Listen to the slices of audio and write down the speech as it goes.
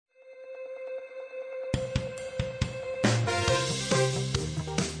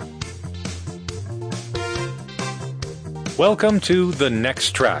Welcome to The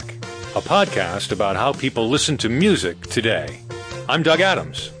Next Track, a podcast about how people listen to music today. I'm Doug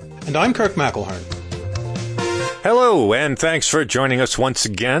Adams. And I'm Kirk McElhearn. Hello, and thanks for joining us once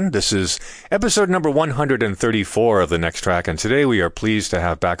again. This is episode number 134 of The Next Track, and today we are pleased to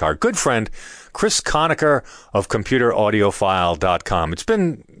have back our good friend, Chris Conacher of ComputerAudiophile.com. It's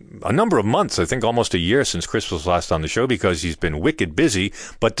been a number of months, I think almost a year since Chris was last on the show because he's been wicked busy.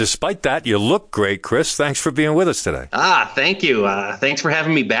 But despite that, you look great, Chris. Thanks for being with us today. Thank you. Thanks for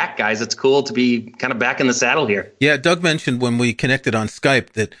having me back, guys. It's cool to be kind of back in the saddle here. Yeah, Doug mentioned when we connected on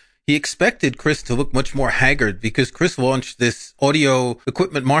Skype that he expected Chris to look much more haggard because Chris launched this audio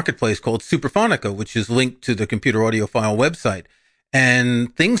equipment marketplace called Superphonica, which is linked to the Computer Audiophile website.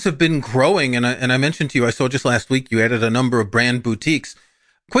 And things have been growing. And I mentioned to you, I saw just last week, you added a number of brand boutiques.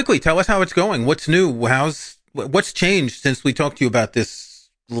 Quickly, tell us how it's going. What's new? What's changed since we talked to you about this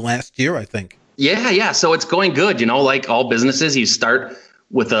last year, I think? Yeah. So it's going good. You know, like all businesses, you start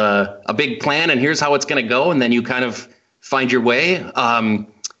with a big plan and here's how it's going to go. And then you kind of find your way.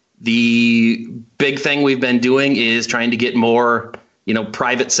 The big thing we've been doing is trying to get more,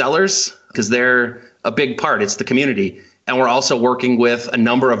 private sellers because they're a big part. It's the community. And we're also working with a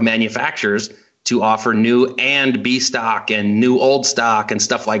number of manufacturers to offer new and B stock and new old stock and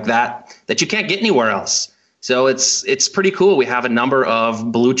stuff like that you can't get anywhere else. So it's pretty cool. We have a number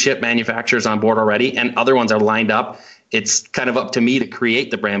of blue chip manufacturers on board already and other ones are lined up. It's kind of up to me to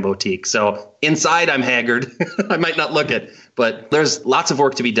create the brand boutique. So inside I'm haggard. I might not look it, but there's lots of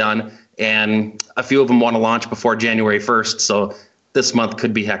work to be done. And a few of them want to launch before January 1st. So this month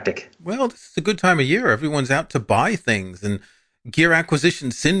could be hectic. Well, this is a good time of year. Everyone's out to buy things and gear acquisition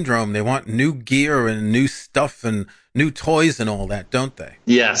syndrome. They want new gear and new stuff and new toys and all that, don't they?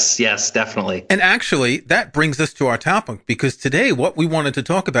 Yes, definitely. And actually, that brings us to our topic because today what we wanted to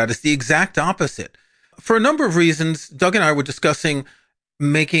talk about is the exact opposite. For a number of reasons, Doug and I were discussing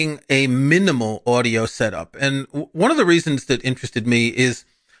making a minimal audio setup. And one of the reasons that interested me is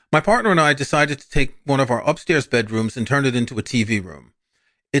my partner and I decided to take one of our upstairs bedrooms and turn it into a TV room.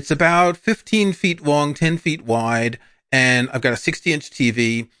 It's about 15 feet long, 10 feet wide, and I've got a 60-inch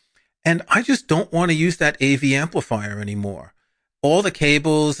TV, and I just don't want to use that AV amplifier anymore. All the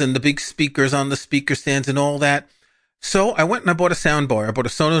cables and the big speakers on the speaker stands and all that. So I went and I bought a soundbar. I bought a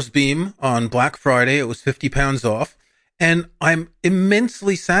Sonos Beam on Black Friday. It was 50 pounds off, and I'm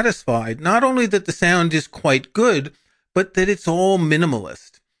immensely satisfied, not only that the sound is quite good, but that it's all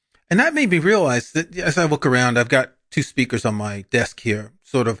minimalist. And that made me realize that as I look around, I've got two speakers on my desk here,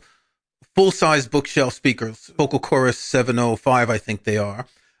 sort of full-size bookshelf speakers, Vocal Chorus 705, I think they are.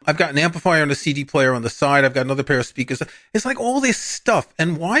 I've got an amplifier and a CD player on the side. I've got another pair of speakers. It's like all this stuff.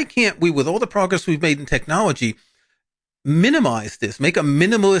 And why can't we, with all the progress we've made in technology, minimize this, make a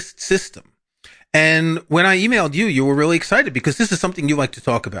minimalist system? And when I emailed you, you were really excited because this is something you like to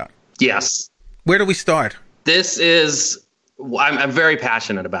talk about. Yes. Where do we start? I'm very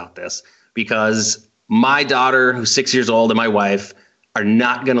passionate about this because my daughter, who's 6 years old, and my wife are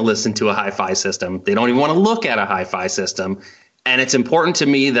not going to listen to a hi-fi system. They don't even want to look at a hi-fi system. And it's important to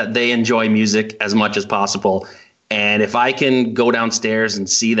me that they enjoy music as much as possible. And if I can go downstairs and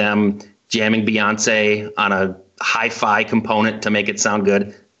see them jamming Beyonce on a hi-fi component to make it sound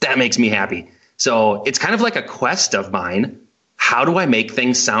good, that makes me happy. So it's kind of like a quest of mine. How do I make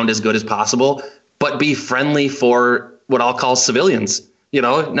things sound as good as possible, but be friendly for what I'll call civilians?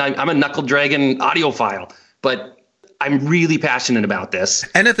 I'm a knuckle dragon audiophile, but I'm really passionate about this.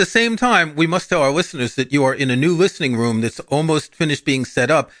 And at the same time, we must tell our listeners that you are in a new listening room that's almost finished being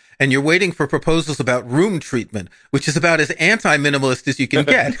set up, and you're waiting for proposals about room treatment, which is about as anti-minimalist as you can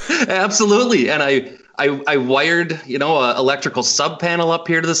get. Absolutely. And I wired, a electrical sub panel up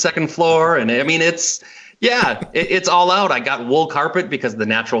here to the second floor. And I mean, it's all out. I got wool carpet because the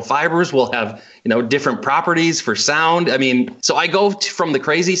natural fibers will have, different properties for sound. I mean, so I go from the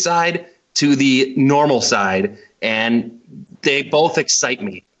crazy side to the normal side, and they both excite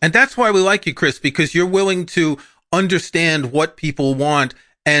me. And that's why we like you, Chris, because you're willing to understand what people want.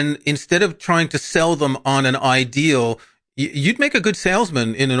 And instead of trying to sell them on an ideal, you'd make a good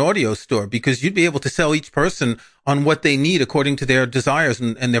salesman in an audio store because you'd be able to sell each person on what they need according to their desires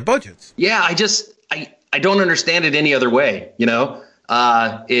and their budgets. Yeah, I don't understand it any other way.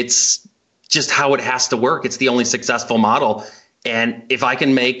 It's just how it has to work. It's the only successful model. And if I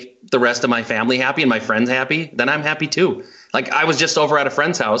can make the rest of my family happy and my friends happy, then I'm happy too. Like I was just over at a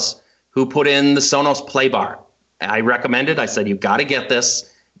friend's house who put in the Sonos Play Bar. I recommended, I said, you've got to get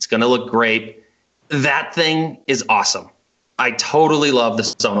this. It's going to look great. That thing is awesome. I totally love the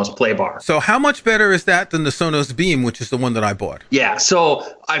Sonos Play Bar. So how much better is that than the Sonos Beam, which is the one that I bought? Yeah, so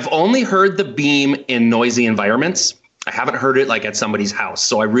I've only heard the Beam in noisy environments. I haven't heard it like at somebody's house.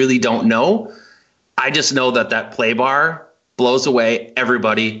 So I really don't know. I just know that play bar blows away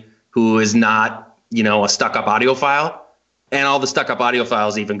everybody who is not, a stuck-up audiophile. And all the stuck-up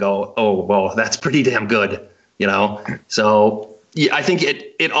audiophiles even go, oh, well, that's pretty damn good, So yeah, I think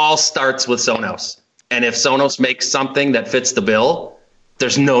it all starts with Sonos. And if Sonos makes something that fits the bill,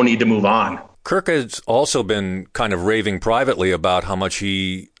 there's no need to move on. Kirk has also been kind of raving privately about how much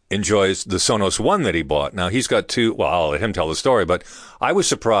he enjoys the Sonos One that he bought. Now, he's got two. Well, I'll let him tell the story, but I was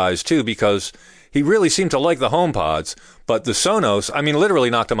surprised, too, because he really seemed to like the HomePods, but the Sonos, literally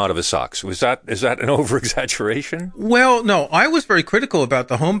knocked him out of his socks. Is that an over-exaggeration? Well, no, I was very critical about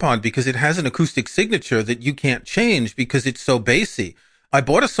the HomePod because it has an acoustic signature that you can't change because it's so bassy. I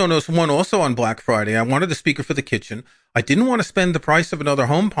bought a Sonos One also on Black Friday. I wanted a speaker for the kitchen. I didn't want to spend the price of another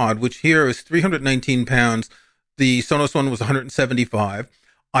HomePod, which here is £319. The Sonos One was $175.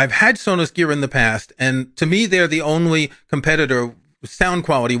 I've had Sonos gear in the past, and to me, they're the only competitor sound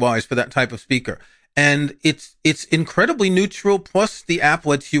quality wise for that type of speaker. And it's incredibly neutral. Plus the app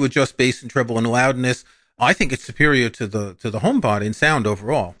lets you adjust bass and treble and loudness. I think it's superior to the HomePod in sound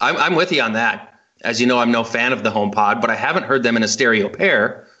overall. I'm with you on that. As you know, I'm no fan of the HomePod, but I haven't heard them in a stereo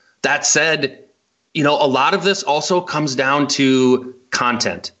pair. That said, a lot of this also comes down to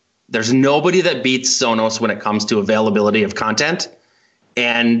content. There's nobody that beats Sonos when it comes to availability of content.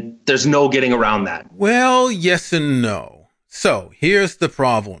 And there's no getting around that. Well, yes and no. So here's the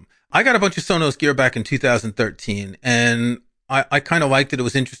problem. I got a bunch of Sonos gear back in 2013, and I kind of liked it. It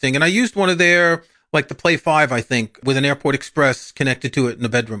was interesting. And I used one of their, like the Play 5, I think, with an Airport Express connected to it in the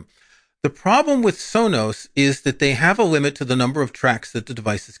bedroom. The problem with Sonos is that they have a limit to the number of tracks that the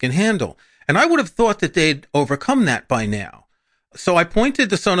devices can handle. And I would have thought that they'd overcome that by now. So I pointed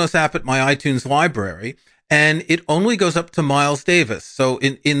the Sonos app at my iTunes library, and it only goes up to Miles Davis. So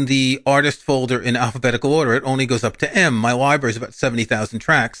in the artist folder in alphabetical order, it only goes up to M. My library is about 70,000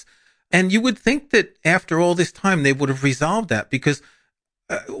 tracks. And you would think that after all this time, they would have resolved that because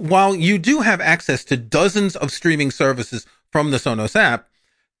while you do have access to dozens of streaming services from the Sonos app,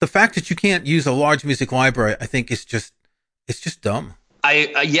 the fact that you can't use a large music library, I think it's just dumb.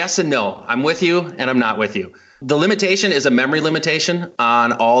 Yes and no. I'm with you and I'm not with you. The limitation is a memory limitation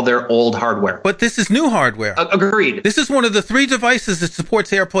on all their old hardware. But this is new hardware. Agreed. This is one of the 3 devices that supports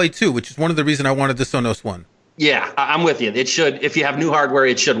AirPlay 2, which is one of the reasons I wanted the Sonos One. Yeah, I'm with you. It should, if you have new hardware,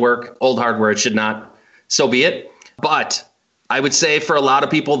 it should work. Old hardware, it should not. So be it. But I would say for a lot of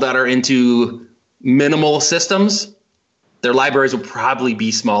people that are into minimal systems, their libraries will probably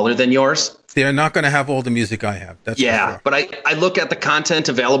be smaller than yours. They're not going to have all the music I have. That's yeah, for sure. But I look at the content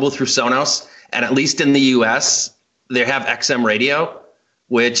available through Sonos, and at least in the US, they have XM radio,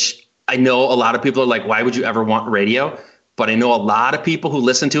 which I know a lot of people are like, why would you ever want radio? But I know a lot of people who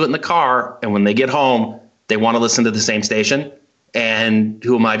listen to it in the car, and when they get home, they want to listen to the same station. And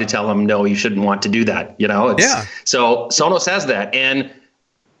who am I to tell them, no, you shouldn't want to do that? Yeah. So Sonos has that. And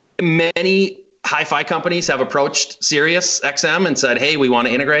many hi-fi companies have approached Sirius XM and said, hey, we want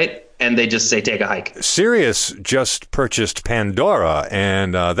to integrate. And they just say, take a hike. Sirius just purchased Pandora,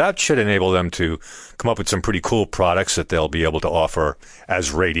 and that should enable them to come up with some pretty cool products that they'll be able to offer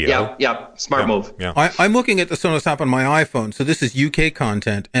as radio. Yeah. Smart move. Yeah. I'm looking at the Sonos app on my iPhone. So this is UK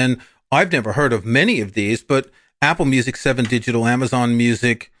content. And I've never heard of many of these, but Apple Music, 7 Digital, Amazon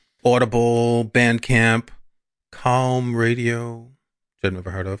Music, Audible, Bandcamp, Calm Radio, which I've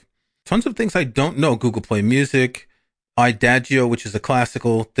never heard of. Tons of things I don't know. Google Play Music, iDadgio, which is a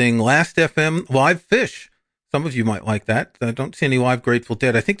classical thing, Last FM, Live Fish. Some of you might like that. I don't see any live Grateful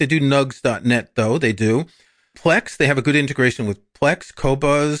Dead. I think they do nugs.net, though. They do. Plex, they have a good integration with Plex,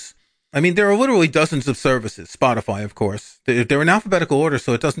 Qobuz. There are literally dozens of services. Spotify, of course. They're in alphabetical order,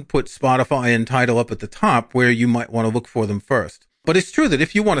 so it doesn't put Spotify and Tidal up at the top where you might want to look for them first. But it's true that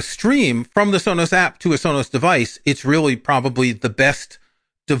if you want to stream from the Sonos app to a Sonos device, it's really probably the best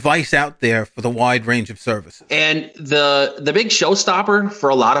device out there for the wide range of services. And the big showstopper for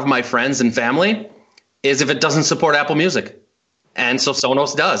a lot of my friends and family is if it doesn't support Apple Music. And so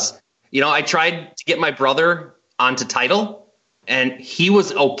Sonos does. I tried to get my brother onto Tidal, and he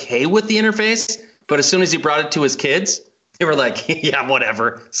was okay with the interface. But as soon as he brought it to his kids, they were like, yeah,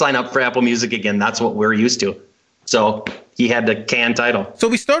 whatever. Sign up for Apple Music again. That's what we're used to. So he had to can Tidal. So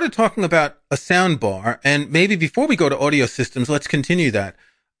we started talking about a sound bar, and maybe before we go to audio systems, let's continue that.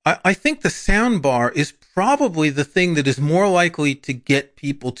 I think the sound bar is probably the thing that is more likely to get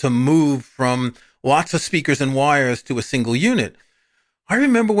people to move from lots of speakers and wires to a single unit. I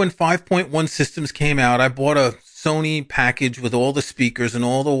remember when 5.1 systems came out, I bought a Sony package with all the speakers and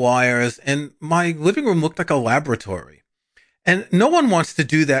all the wires, and my living room looked like a laboratory. And no one wants to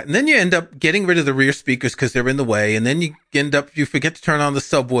do that. And then you end up getting rid of the rear speakers because they're in the way. And then you forget to turn on the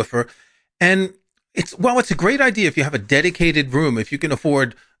subwoofer. And it's a great idea if you have a dedicated room, if you can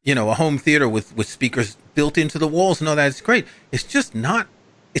afford, a home theater with speakers built into the walls and all that. It's great. It's not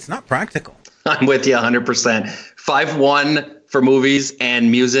practical. I'm with you 100%. 5.1 for movies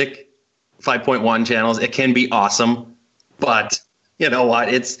and music, 5.1 channels. It can be awesome, but you know what?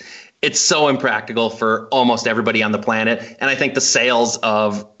 It's so impractical for almost everybody on the planet. And I think the sales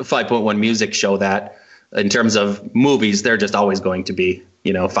of 5.1 music show that in terms of movies, they're just always going to be,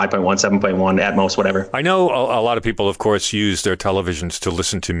 5.1, 7.1 at most, whatever. I know a lot of people, of course, use their televisions to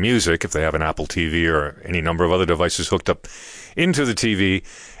listen to music if they have an Apple TV or any number of other devices hooked up into the TV.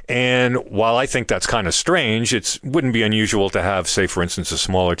 And while I think that's kind of strange, it wouldn't be unusual to have, say, for instance, a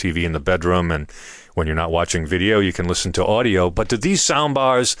smaller TV in the bedroom, and when you're not watching video, you can listen to audio. But do these sound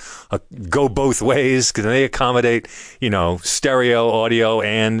bars go both ways? Can they accommodate, stereo audio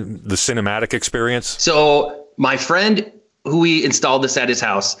and the cinematic experience? So my friend who we installed this at his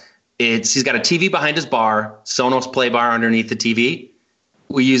house, he's got a TV behind his bar, Sonos Play Bar underneath the TV.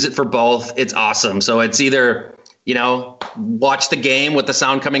 We use it for both. It's awesome. So it's either, watch the game with the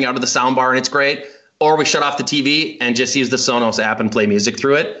sound coming out of the sound bar and it's great, or we shut off the TV and just use the Sonos app and play music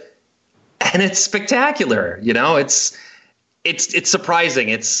through it. And it's spectacular. It's surprising.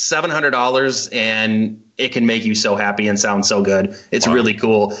 It's $700 and it can make you so happy and sound so good. It's really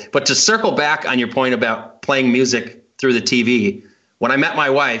cool. But to circle back on your point about playing music through the TV, when I met my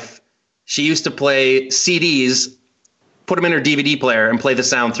wife, she used to play CDs, put them in her DVD player and play the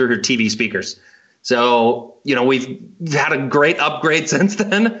sound through her TV speakers. So, we've had a great upgrade since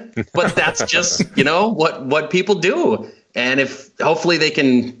then, but that's just, what people do. And if hopefully they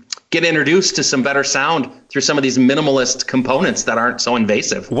can get introduced to some better sound through some of these minimalist components that aren't so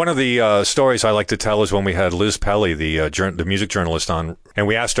invasive. One of the stories I like to tell is when we had Liz Pelly, the music journalist, on, and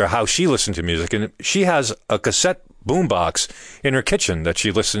we asked her how she listened to music, and she has a cassette boombox in her kitchen that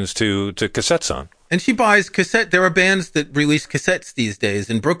she listens to cassettes on. And she buys cassette. There are bands that release cassettes these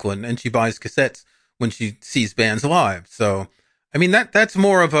days in Brooklyn, and she buys cassettes when she sees bands live. So, I mean, that's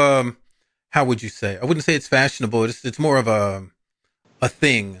more of a, how would you say? I wouldn't say it's fashionable. It's more of a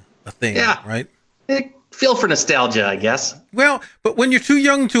thing, yeah. Right? Feel for nostalgia, I guess. Well, but when you're too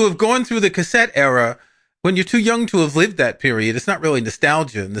young to have gone through the cassette era, when you're too young to have lived that period, it's not really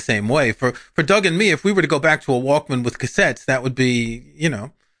nostalgia in the same way. For Doug and me, if we were to go back to a Walkman with cassettes, that would be,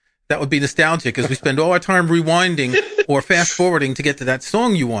 that would be nostalgic, because we spend all our time rewinding or fast forwarding to get to that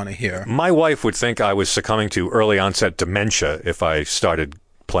song you want to hear. My wife would think I was succumbing to early onset dementia if I started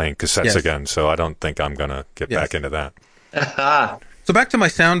playing cassettes again. So I don't think I'm going to get back into that. So back to my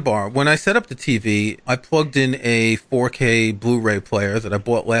sound bar. When I set up the TV, I plugged in a 4K Blu-ray player that I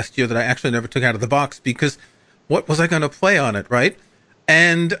bought last year that I actually never took out of the box, because what was I going to play on it, right?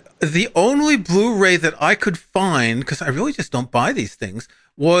 And the only Blu-ray that I could find, because I really just don't buy these things,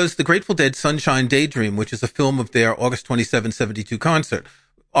 was the Grateful Dead Sunshine Daydream, which is a film of their August 27, 72 concert,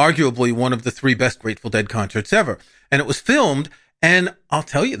 arguably one of the 3 best Grateful Dead concerts ever. And it was filmed, and I'll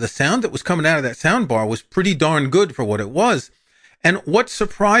tell you, the sound that was coming out of that sound bar was pretty darn good for what it was. And what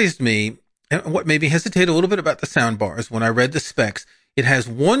surprised me, and what made me hesitate a little bit about the sound bars when I read the specs, it has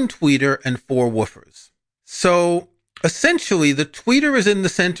 1 tweeter and 4 woofers. So essentially, the tweeter is in the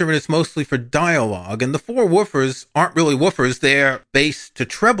center and it's mostly for dialogue, and the 4 woofers aren't really woofers. They're bass to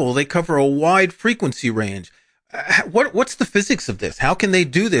treble. They cover a wide frequency range. What's the physics of this? How can they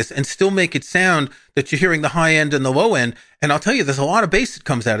do this and still make it sound that you're hearing the high end and the low end? And I'll tell you, there's a lot of bass that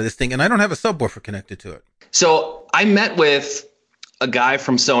comes out of this thing, and I don't have a subwoofer connected to it. So I met with a guy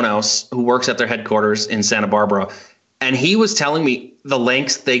from Sonos who works at their headquarters in Santa Barbara, and he was telling me the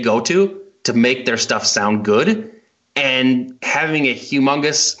lengths they go to make their stuff sound good, and having a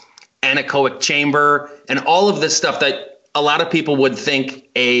humongous anechoic chamber and all of this stuff that a lot of people would think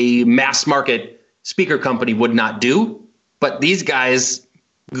a mass market speaker company would not do. But these guys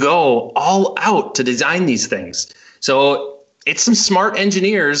go all out to design these things. So it's some smart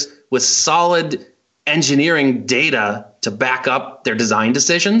engineers with solid engineering data to back up their design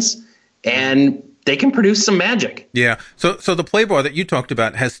decisions, and they can produce some magic. Yeah. So the Playbar that you talked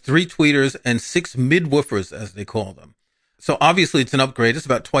about has 3 tweeters and 6 mid-woofers, as they call them. So obviously it's an upgrade. It's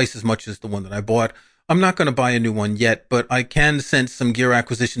about twice as much as the one that I bought. I'm not going to buy a new one yet, but I can sense some gear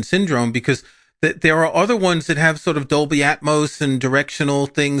acquisition syndrome, because there are other ones that have sort of Dolby Atmos and directional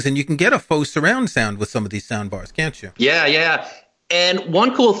things, and you can get a faux surround sound with some of these sound bars, can't you? Yeah. And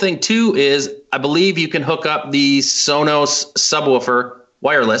one cool thing, too, is I believe you can hook up the Sonos subwoofer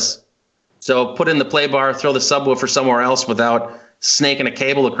wireless. So put in the play bar, throw the subwoofer somewhere else without snaking a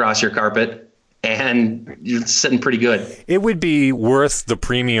cable across your carpet, and you're sitting pretty good. It would be worth the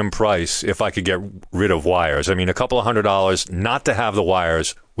premium price if I could get rid of wires. I mean, a couple of $100 not to have the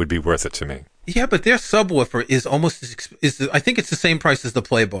wires would be worth it to me. Yeah, but their subwoofer is almost I think it's the same price as the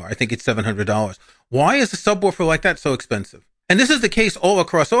Play Bar. I think it's $700. Why is a subwoofer like that so expensive? And this is the case all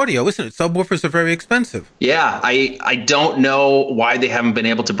across audio, isn't it? Subwoofers are very expensive. Yeah, I don't know why they haven't been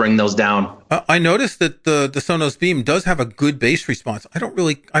able to bring those down. I noticed that the Sonos Beam does have a good bass response. I don't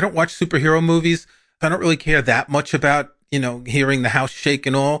watch superhero movies. I don't really care that much about, hearing the house shake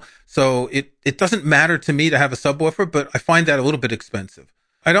and all. So it doesn't matter to me to have a subwoofer, but I find that a little bit expensive.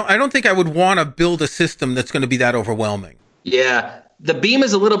 I don't think I would want to build a system that's going to be that overwhelming. Yeah, the Beam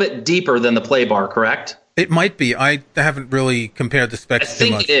is a little bit deeper than the Play Bar, correct? It might be. I haven't really compared the specs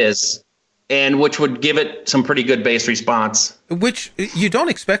too much. I think it is, and which would give it some pretty good bass response. Which you don't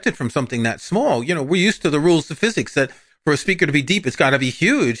expect it from something that small. We're used to the rules of physics that for a speaker to be deep, it's got to be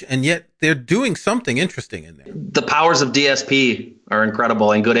huge, and yet they're doing something interesting in there. The powers of DSP are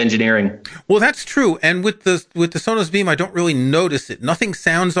incredible and good engineering. Well, that's true. And with the Sonos Beam, I don't really notice it. Nothing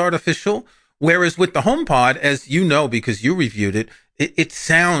sounds artificial. Whereas with the HomePod, as you know, because you reviewed it, it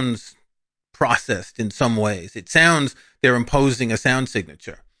sounds processed in some ways. It sounds they're imposing a sound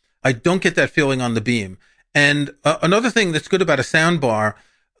signature. I don't get that feeling on the Beam. And another thing that's good about a sound bar,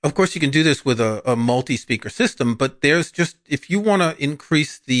 of course, you can do this with a multi-speaker system, but there's just, if you want to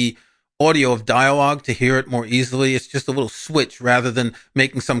increase the audio of dialogue to hear it more easily, it's just a little switch rather than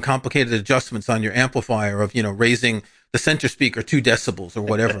making some complicated adjustments on your amplifier of, raising the center speaker 2 decibels or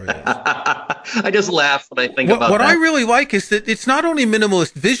whatever it is. I just laugh when I think about that. What I really like is that it's not only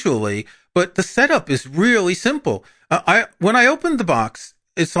minimalist visually, but the setup is really simple. When I opened the box,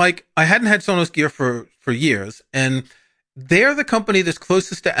 it's like I hadn't had Sonos gear for years, and they're the company that's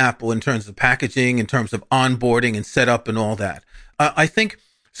closest to Apple in terms of packaging, in terms of onboarding and setup and all that. I think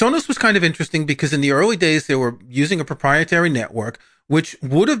Sonos was kind of interesting because in the early days, they were using a proprietary network, which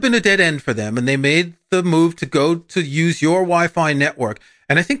would have been a dead end for them. And they made the move to go to use your Wi-Fi network.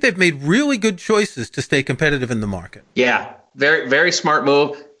 And I think they've made really good choices to stay competitive in the market. Yeah, very, very smart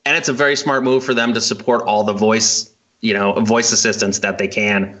move. And it's a very smart move for them to support all the voice assistants that they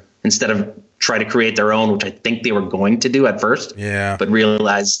can instead of try to create their own, which I think they were going to do at first. Yeah. But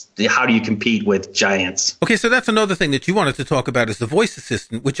realize, how do you compete with giants? Okay, so that's another thing that you wanted to talk about is the voice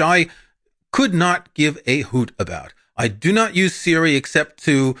assistant, which I could not give a hoot about. I do not use Siri except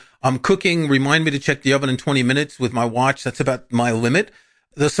to, I'm cooking, remind me to check the oven in 20 minutes with my watch. That's about my limit.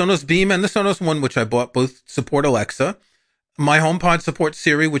 The Sonos Beam and the Sonos One, which I bought, both support Alexa. My HomePod supports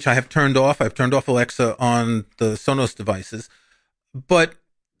Siri, which I have turned off. I've turned off Alexa on the Sonos devices. But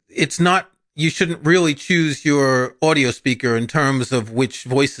it's not, you shouldn't really choose your audio speaker in terms of which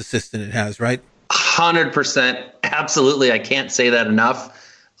voice assistant it has, right? 100%. Absolutely. I can't say that enough.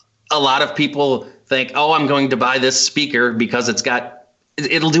 A lot of people think, oh, I'm going to buy this speaker because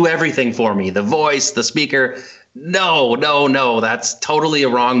it'll do everything for me. The voice, the speaker. No. That's totally a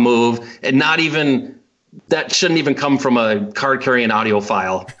wrong move. And that shouldn't even come from a card carrying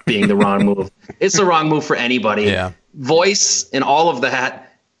audiophile being the wrong move. It's the wrong move for anybody. Yeah. Voice and all of that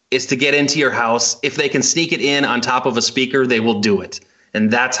is to get into your house. If they can sneak it in on top of a speaker, they will do it.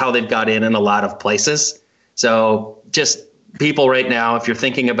 And that's how they've got in a lot of places. So just people right now, if you're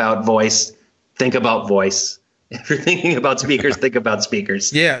thinking about voice, think about voice. If you're thinking about speakers, think about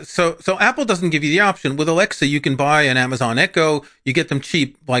speakers. Yeah. So Apple doesn't give you the option. With Alexa, you can buy an Amazon Echo. You get them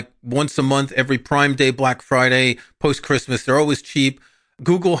cheap, like once a month, every Prime Day, Black Friday, post-Christmas. They're always cheap.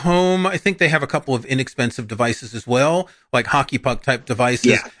 Google Home, I think they have a couple of inexpensive devices as well, like hockey puck type devices.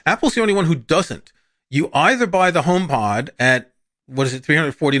 Yeah. Apple's the only one who doesn't. You either buy the HomePod at,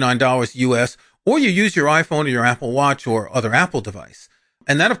 $349 US, or you use your iPhone or your Apple Watch or other Apple device.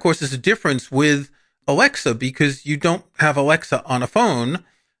 And that, of course, is a difference with Alexa because you don't have Alexa on a phone,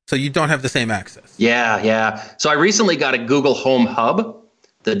 so you don't have the same access. Yeah. So I recently got a Google Home Hub,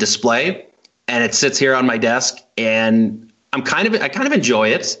 the display, and it sits here on my desk, and I kind of enjoy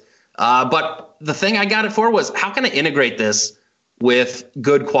it. But the thing I got it for was, how can I integrate this with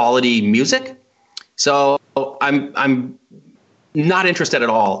good quality music? So I'm not interested at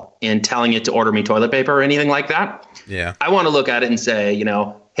all in telling it to order me toilet paper or anything like that. Yeah. I want to look at it and say,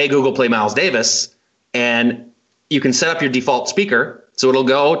 hey, Google, play Miles Davis. And you can set up your default speaker. So it'll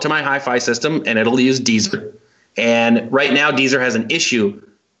go to my hi-fi system and it'll use Deezer. And right now, Deezer has an issue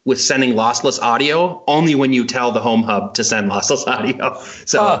with sending lossless audio only when you tell the Home Hub to send lossless audio.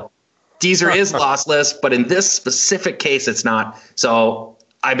 So Deezer is lossless, but in this specific case, it's not. So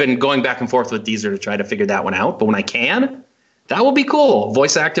I've been going back and forth with Deezer to try to figure that one out. But when I can, That will be cool.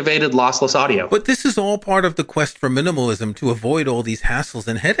 Voice activated lossless audio. But this is all part of the quest for minimalism to avoid all these hassles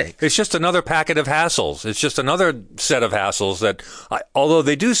and headaches. It's just another packet of hassles. It's just another set of hassles that, although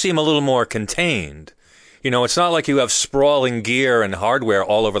they do seem a little more contained, it's not like you have sprawling gear and hardware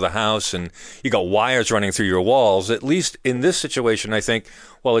all over the house and you got wires running through your walls. At least in this situation, I think,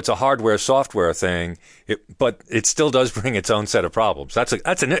 well, it's a hardware software thing, but it still does bring its own set of problems. That's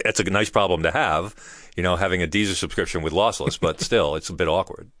a nice problem to have, having a Deezer subscription with lossless, but still, it's a bit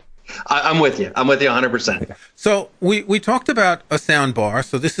awkward. I'm with you. I'm with you 100%. So we talked about a sound bar.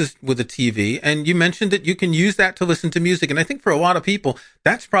 So this is with a TV, and you mentioned that you can use that to listen to music. And I think for a lot of people,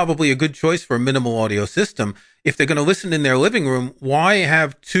 that's probably a good choice for a minimal audio system. If they're going to listen in their living room, why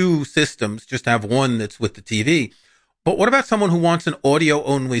have two systems? Just have one that's with the TV. But what about someone who wants an audio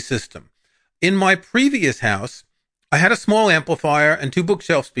only system? In my previous house, I had a small amplifier and two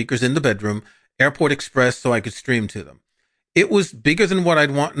bookshelf speakers in the bedroom, Airport Express, so I could stream to them. It was bigger than what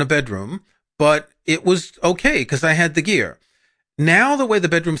I'd want in a bedroom, but it was okay because I had the gear. Now, the way the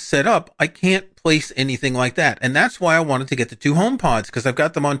bedroom's set up, I can't place anything like that. And that's why I wanted to get the two HomePods, because I've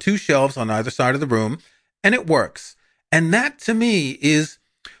got them on two shelves on either side of the room, and it works. And that, to me, is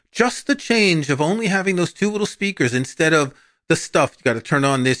just the change of only having those two little speakers instead of the stuff. You got to turn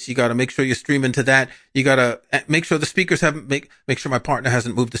on this. You got to make sure you stream into that. You got to make sure the speakers make sure my partner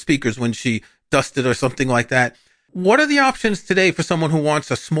hasn't moved the speakers when she dusted or something like that. What are the options today for someone who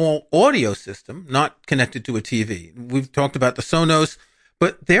wants a small audio system, not connected to a TV? We've talked about the Sonos,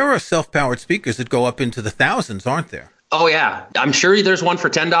 but there are self-powered speakers that go up into the thousands, aren't there? Oh, yeah. I'm sure there's one for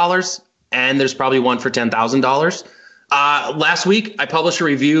 $10, and there's probably one for $10,000. Last week, I published a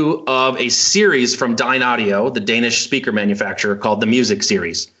review of a series from Dyn Audio, the Danish speaker manufacturer, called the Music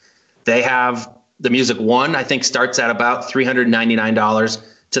Series. They have the Music 1, I think, starts at about $399,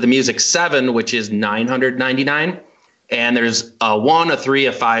 to the Music 7, which is $999. And there's a 1, a 3,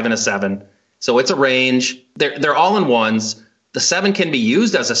 a 5, and a 7. So it's a range. They're all in ones. The 7 can be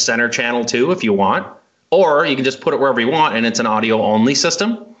used as a center channel too, if you want, or you can just put it wherever you want, and it's an audio only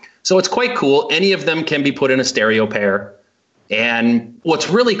system. So it's quite cool. Any of them can be put in a stereo pair. And what's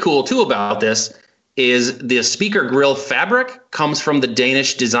really cool too about this is the speaker grill fabric comes from the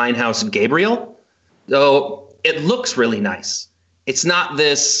Danish design house Gabriel. So it looks really nice. It's not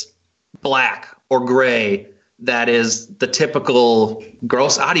this black or gray that is the typical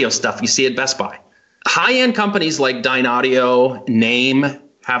gross audio stuff you see at Best Buy. High-end companies like Dyn Audio, Name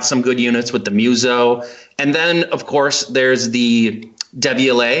have some good units with the Muso. And then, of course, there's the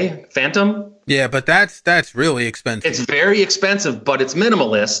WLA Phantom. Yeah, but that's really expensive. It's very expensive, but it's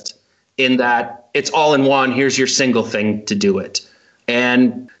minimalist in that it's all in one. Here's your single thing to do it.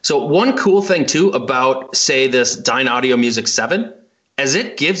 And so one cool thing, too, about, say, this Dyn Audio Music 7, as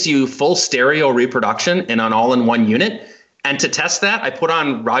it gives you full stereo reproduction in an all-in-one unit. And to test that, I put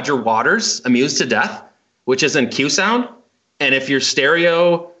on Roger Waters' Amused to Death, which is in Q sound. And if your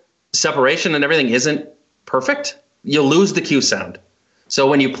stereo separation and everything isn't perfect, you'll lose the Q sound. So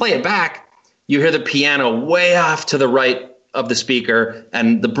when you play it back, you hear the piano way off to the right of the speaker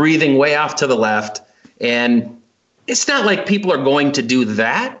and the breathing way off to the left. And it's not like people are going to do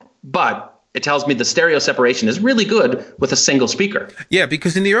that, but it tells me the stereo separation is really good with a single speaker. Yeah,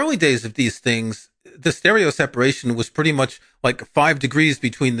 because in the early days of these things, the stereo separation was pretty much like 5 degrees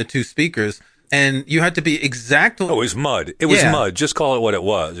between the two speakers, and you had to be exactly... Oh, it was mud. It was mud. Just call it what it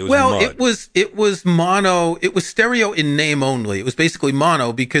was. It was mud. It was mono. It was stereo in name only. It was basically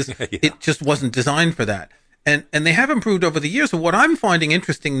mono because it just wasn't designed for that. And they have improved over the years. But what I'm finding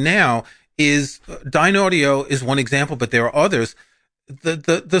interesting now is Dyn Audio is one example, but there are others.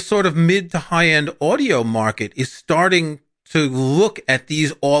 The sort of mid to high end audio market is starting to look at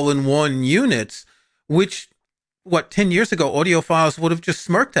these all-in-one units, which, 10 years ago, audiophiles would have just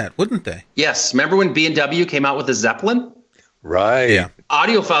smirked at, wouldn't they? Yes. Remember when B&W came out with the Zeppelin? Right. Yeah.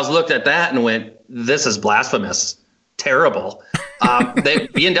 Audiophiles looked at that and went, this is blasphemous. Terrible.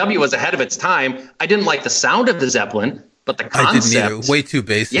 B&W was ahead of its time. I didn't like the sound of the Zeppelin, but the concept... I didn't either. Way too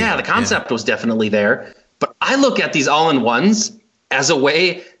basic. Yeah, the concept was definitely there. But I look at these all-in-ones as a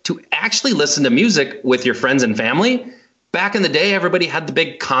way to actually listen to music with your friends and family. Back in the day, everybody had the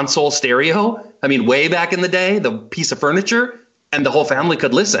big console stereo. I mean, way back in the day, the piece of furniture, and the whole family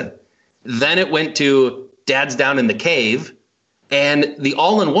could listen. Then it went to Dad's down in the cave, and the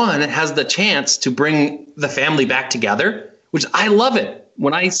all-in-one has the chance to bring the family back together, which I love it.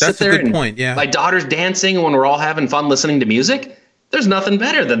 When I sit there and my daughter's dancing when we're all having fun listening to music, there's nothing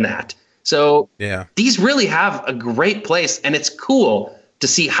better than that. So these really have a great place, and it's cool to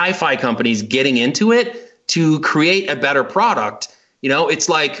see hi-fi companies getting into it to create a better product. You know, it's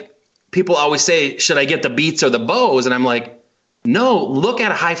like people always say, should I get the Beats or the Bose? And I'm like, No, look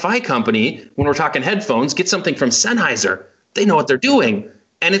at a hi-fi company when we're talking headphones. Get something from Sennheiser. They know what they're doing.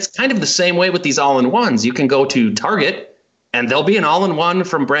 And it's kind of the same way with these all-in-ones. You can go to Target, and there'll be an all-in-one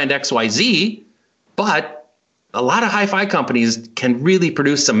from brand XYZ, but a lot of hi-fi companies can really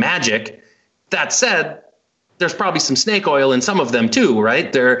produce some magic. That said, there's probably some snake oil in some of them too,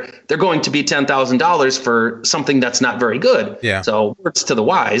 right? They're going to be $10,000 for something that's not very good. Yeah. So words to the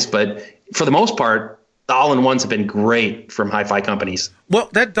wise, but for the most part, the all-in-ones have been great from hi-fi companies. Well,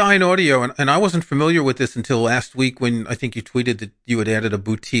 that Dyn Audio, and I wasn't familiar with this until last week when I think you tweeted that you had added a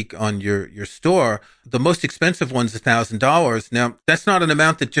boutique on your store. The most expensive one's $1,000. Now, that's not an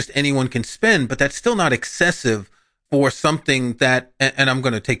amount that just anyone can spend, but that's still not excessive for something that, and I'm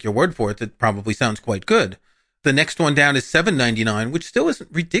going to take your word for it, that probably sounds quite good. The next one down is $799, which still isn't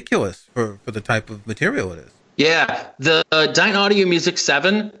ridiculous for the type of material it is. Yeah, the Dyn Audio Music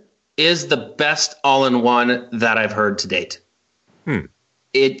 7 is the best all-in-one that I've heard to date. The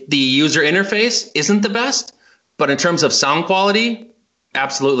user interface isn't the best, but in terms of sound quality,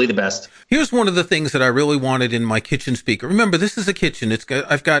 absolutely the best. Here's one of the things that I really wanted in my kitchen speaker. Remember, this is a kitchen.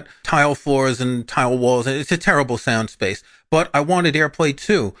 I've got tile floors and tile walls, and it's a terrible sound space. But I wanted AirPlay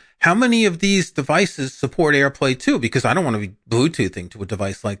 2. How many of these devices support AirPlay 2? Because I don't want to be Bluetoothing to a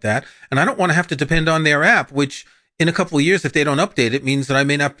device like that, and I don't want to have to depend on their app, which in a couple of years, if they don't update it, means that I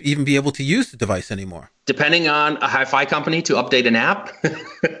may not even be able to use the device anymore. Depending on a hi-fi company to update an app,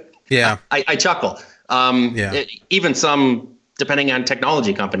 yeah, I chuckle. Even some, depending on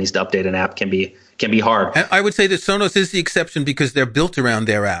technology companies, to update an app can be hard. And I would say that Sonos is the exception because they're built around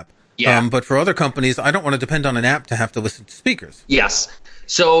their app. Yeah. But for other companies, I don't want to depend on an app to have to listen to speakers. Yes.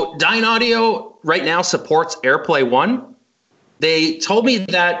 So Dyn Audio right now supports AirPlay 1. They told me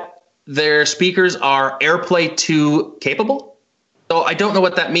that their speakers are AirPlay 2 capable. So I don't know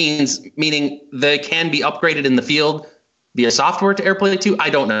what that means, meaning they can be upgraded in the field via software to AirPlay 2. I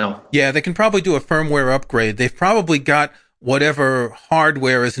don't know. Yeah, they can probably do a firmware upgrade. They've probably got whatever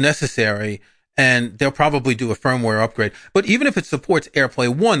hardware is necessary, and they'll probably do a firmware upgrade. But even if it supports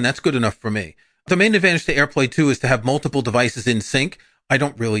AirPlay 1, that's good enough for me. The main advantage to AirPlay 2 is to have multiple devices in sync. I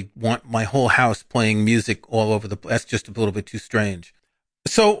don't really want my whole house playing music all over the place. That's just a little bit too strange.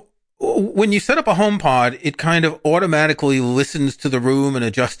 So when you set up a HomePod, it kind of automatically listens to the room and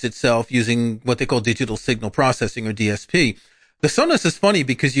adjusts itself using what they call digital signal processing, or DSP. The Sonos is funny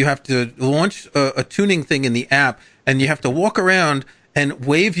because you have to launch a tuning thing in the app, and you have to walk around and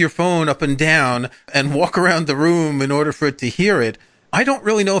wave your phone up and down and walk around the room in order for it to hear it. I don't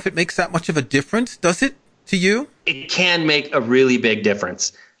really know if it makes that much of a difference. Does it to you? It can make a really big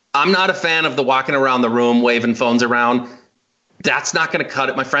difference. I'm not a fan of the walking around the room, waving phones around. That's not going to cut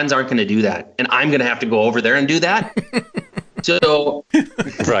it. My friends aren't going to do that. And I'm going to have to go over there and do that. So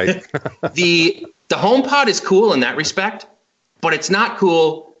Right. the HomePod is cool in that respect, but it's not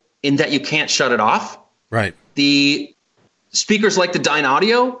cool in that you can't shut it off. Right. The speakers like the Dyn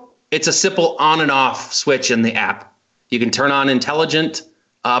Audio, it's a simple on and off switch in the app. You can turn on intelligent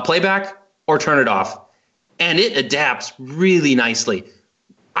playback or turn it off. And it adapts really nicely.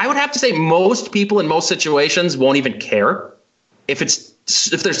 I would have to say most people in most situations won't even care. If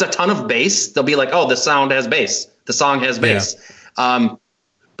there's a ton of bass, they'll be like, oh, the sound has bass. The song has bass. Yeah.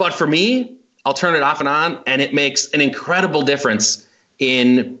 But for me, I'll turn it off and on, and it makes an incredible difference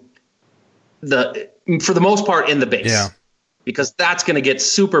for the most part, in the bass. Yeah. Because that's going to get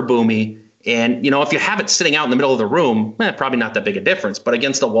super boomy. And, if you have it sitting out in the middle of the room, probably not that big a difference. But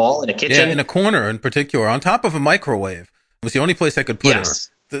against a wall in a kitchen. Yeah, in a corner in particular, on top of a microwave. It was the only place I could put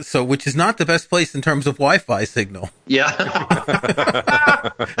it. So, which is not the best place in terms of Wi-Fi signal. Yeah.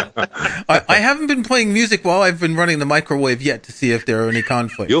 I haven't been playing music while I've been running the microwave yet to see if there are any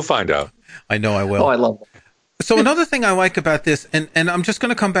conflicts. You'll find out. I know I will. Oh, I love it. So another thing I like about this, and I'm just going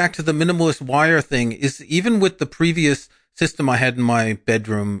to come back to the minimalist wire thing, is even with the previous system I had in my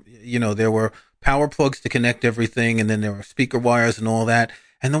bedroom, there were power plugs to connect everything, and then there were speaker wires and all that.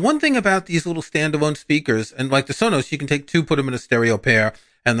 And the one thing about these little standalone speakers, and like the Sonos, you can take two, put them in a stereo pair,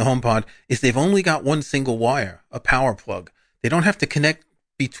 and the HomePod, is they've only got one single wire, a power plug. They don't have to connect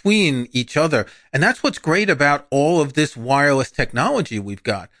between each other. And that's what's great about all of this wireless technology we've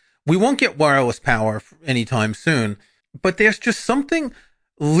got. We won't get wireless power anytime soon, but there's just something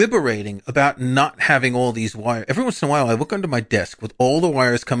liberating about not having all these wires. Every once in a while, I look under my desk with all the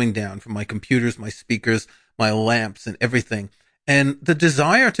wires coming down from my computers, my speakers, my lamps, and everything. And the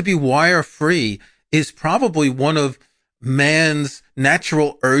desire to be wire-free is probably one of man's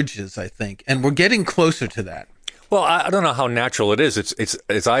natural urges, I think. And we're getting closer to that. Well, I don't know how natural it is. It's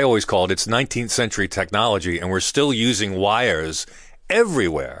as I always call it, it's 19th century technology, and we're still using wires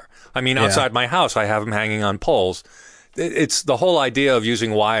everywhere. I mean, outside my house, I have them hanging on poles. It's the whole idea of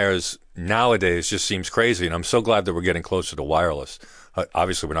using wires nowadays just seems crazy, and I'm so glad that we're getting closer to wireless.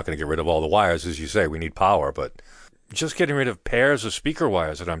 Obviously, we're not going to get rid of all the wires, as you say. We need power, but just getting rid of pairs of speaker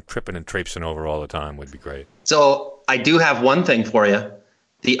wires that I'm tripping and traipsing over all the time would be great. So I do have one thing for you.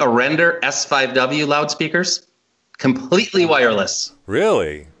 The Arender S5W loudspeakers, completely wireless.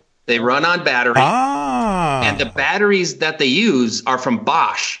 Really? They run on battery. And the batteries that they use are from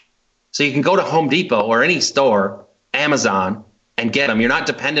Bosch. So you can go to Home Depot or any store, Amazon, and get them. You're not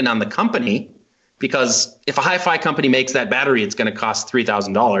dependent on the company, because if a hi-fi company makes that battery, it's going to cost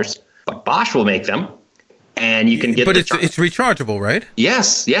 $3,000. But Bosch will make them, and you can get. But it's rechargeable, right?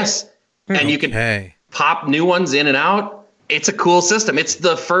 Yes. And you can pop new ones in and out. It's a cool system. It's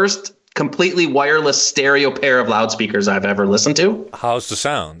the first completely wireless stereo pair of loudspeakers I've ever listened to. How's the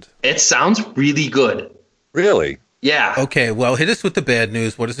sound? It sounds really good. Really? Yeah. Okay, well, hit us with the bad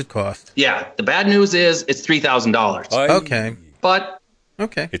news. What does it cost? Yeah, the bad news is it's $3,000. Okay. But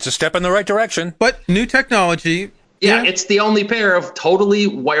it's a step in the right direction. But new technology. Yeah, it's the only pair of totally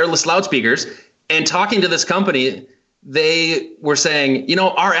wireless loudspeakers. And talking to this company, they were saying,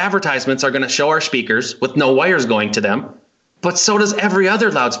 our advertisements are going to show our speakers with no wires going to them. But so does every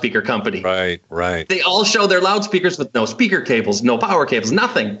other loudspeaker company. Right. They all show their loudspeakers with no speaker cables, no power cables,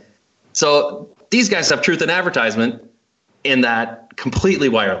 nothing. So these guys have truth in advertisement in that completely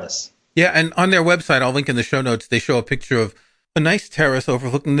wireless. Yeah, and on their website, I'll link in the show notes, they show a picture of a nice terrace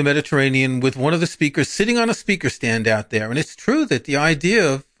overlooking the Mediterranean with one of the speakers sitting on a speaker stand out there. And it's true that the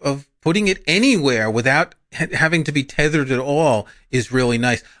idea of putting it anywhere without having to be tethered at all is really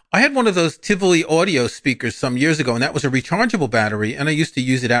nice. I had one of those Tivoli audio speakers some years ago, and that was a rechargeable battery, and I used to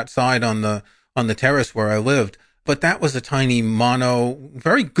use it outside on the terrace where I lived. But that was a tiny mono,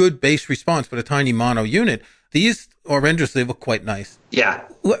 very good bass response, but a tiny mono unit. These Arenders, they look quite nice. Yeah.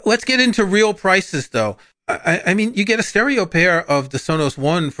 Let's get into real prices, though. I mean, you get a stereo pair of the Sonos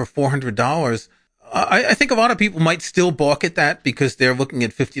One for $400. I think a lot of people might still balk at that because they're looking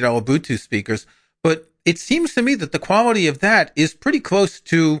at $50 Bluetooth speakers. But it seems to me that the quality of that is pretty close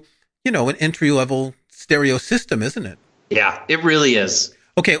to, an entry-level stereo system, isn't it? Yeah, it really is.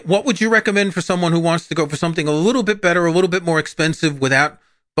 Okay, what would you recommend for someone who wants to go for something a little bit better, a little bit more expensive without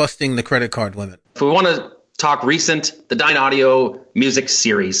busting the credit card limit? If we want to talk recent, the Dyn Audio Music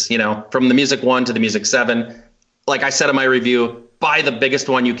Series, from the Music 1 to the Music 7, like I said in my review, buy the biggest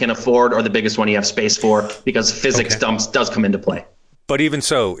one you can afford or the biggest one you have space for, because physics does come into play. But even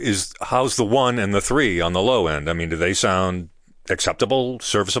so, how's the 1 and the 3 on the low end? I mean, do they sound acceptable,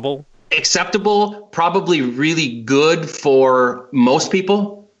 serviceable? Acceptable, probably really good for most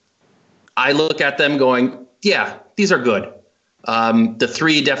people. I look at them going, yeah, these are good. The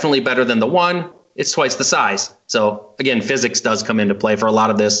 3 definitely better than the 1. It's twice the size. So again, physics does come into play for a lot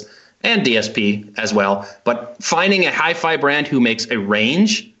of this, and DSP as well. But finding a hi-fi brand who makes a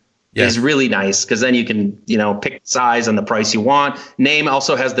range is really nice, because then you can, pick the size and the price you want. Name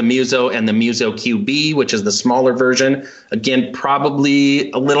also has the Muso and the Muso QB, which is the smaller version. Again, probably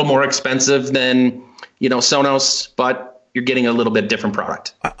a little more expensive than, Sonos, but you're getting a little bit different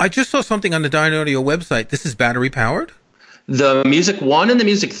product. I just saw something on the Dyn Audio website. This is battery powered? The Music 1 and the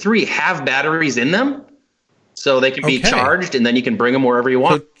Music 3 have batteries in them, so they can be charged, and then you can bring them wherever you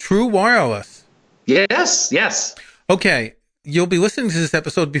want. So true wireless. Yes. Okay. You'll be listening to this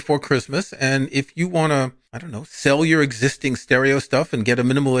episode before Christmas, and if you want to, sell your existing stereo stuff and get a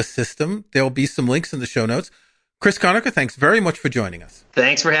minimalist system, there'll be some links in the show notes. Chris Conacher, thanks very much for joining us.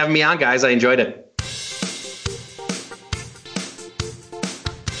 Thanks for having me on, guys. I enjoyed it.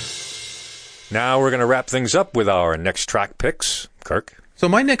 Now we're going to wrap things up with our next track picks. Kirk? So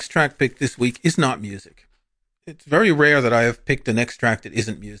my next track pick this week is not music. It's very rare that I have picked a next track that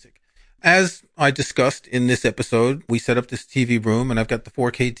isn't music. As I discussed in this episode, we set up this TV room, and I've got the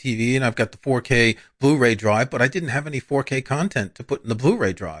 4K TV and I've got the 4K Blu-ray drive, but I didn't have any 4K content to put in the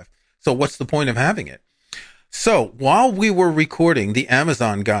Blu-ray drive. So what's the point of having it? So while we were recording, the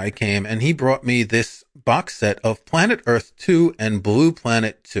Amazon guy came and he brought me this box set of Planet Earth 2 and Blue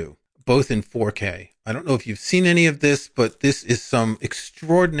Planet 2, both in 4K. I don't know if you've seen any of this, but this is some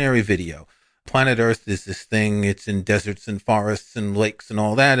extraordinary video. Planet Earth is this thing. It's in deserts and forests and lakes and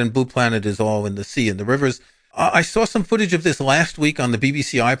all that. And Blue Planet is all in the sea and the rivers. I saw some footage of this last week on the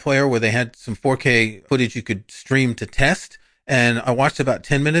BBC iPlayer where they had some 4K footage you could stream to test. And I watched about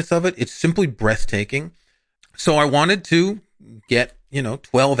 10 minutes of it. It's simply breathtaking. So I wanted to get,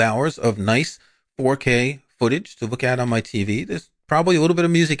 12 hours of nice 4K footage to look at on my TV. There's probably a little bit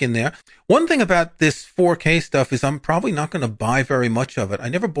of music in there. One thing about this 4K stuff is I'm probably not going to buy very much of it. I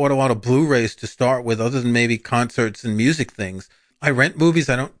never bought a lot of Blu-rays to start with, other than maybe concerts and music things. I rent movies.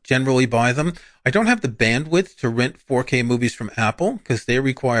 I don't generally buy them. I don't have the bandwidth to rent 4K movies from Apple because they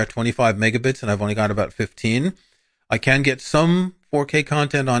require 25 megabits and I've only got about 15. I can get some 4K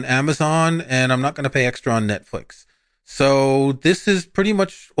content on Amazon and I'm not going to pay extra on Netflix. So this is pretty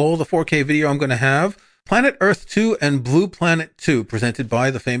much all the 4K video I'm going to have. Planet Earth 2 and Blue Planet 2 presented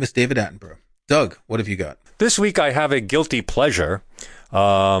by the famous David Attenborough. Doug, what have you got? This week I have a guilty pleasure.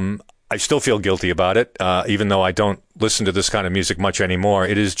 I still feel guilty about it, even though I don't listen to this kind of music much anymore.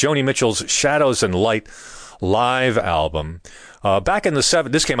 It is Joni Mitchell's Shadows and Light live album. Back in the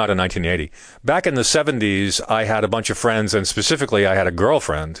 70s, this came out in 1980. Back in the 70s, I had a bunch of friends, and specifically I had a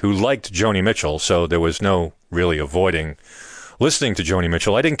girlfriend who liked Joni Mitchell, so there was no really avoiding listening to Joni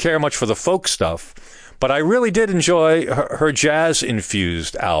Mitchell. I didn't care much for the folk stuff, but I really did enjoy her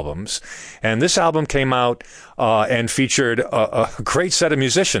jazz-infused albums. And this album came out and featured a great set of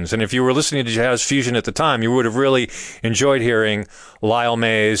musicians. And if you were listening to jazz fusion at the time, you would have really enjoyed hearing Lyle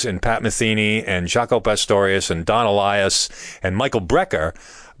Mays and Pat Metheny and Jaco Pastorius and Don Elias and Michael Brecker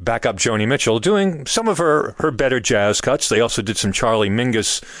back up Joni Mitchell doing some of her better jazz cuts. They also did some Charlie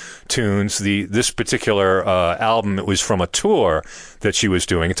Mingus tunes. This particular album, it was from a tour that she was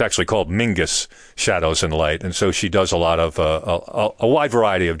doing. It's actually called Mingus Shadows and Light. And so she does a lot of a wide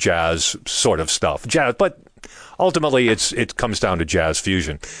variety of jazz sort of stuff. Jazz, but ultimately it comes down to jazz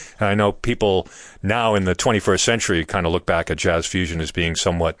fusion. And I know people now in the 21st century kind of look back at jazz fusion as being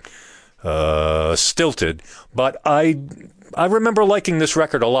somewhat stilted, but I remember liking this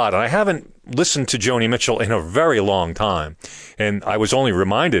record a lot, and I haven't listened to Joni Mitchell in a very long time, and I was only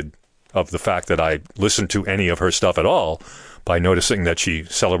reminded of the fact that I listened to any of her stuff at all by noticing that she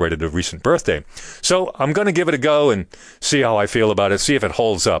celebrated a recent birthday. So I'm going to give it a go and see how I feel about it, see if it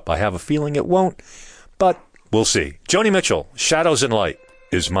holds up. I have a feeling it won't, but we'll see. Joni Mitchell, Shadows and Light,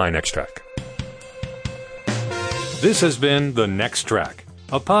 is my next track. This has been The Next Track,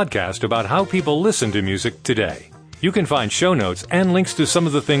 a podcast about how people listen to music today. You can find show notes and links to some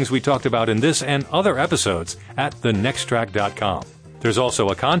of the things we talked about in this and other episodes at thenexttrack.com. There's also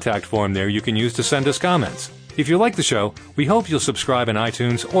a contact form there you can use to send us comments. If you like the show, we hope you'll subscribe in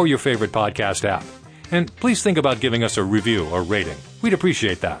iTunes or your favorite podcast app. And please think about giving us a review or rating. We'd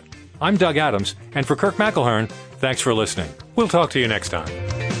appreciate that. I'm Doug Adams, and for Kirk McElhearn, thanks for listening. We'll talk to you next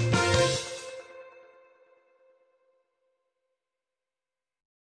time.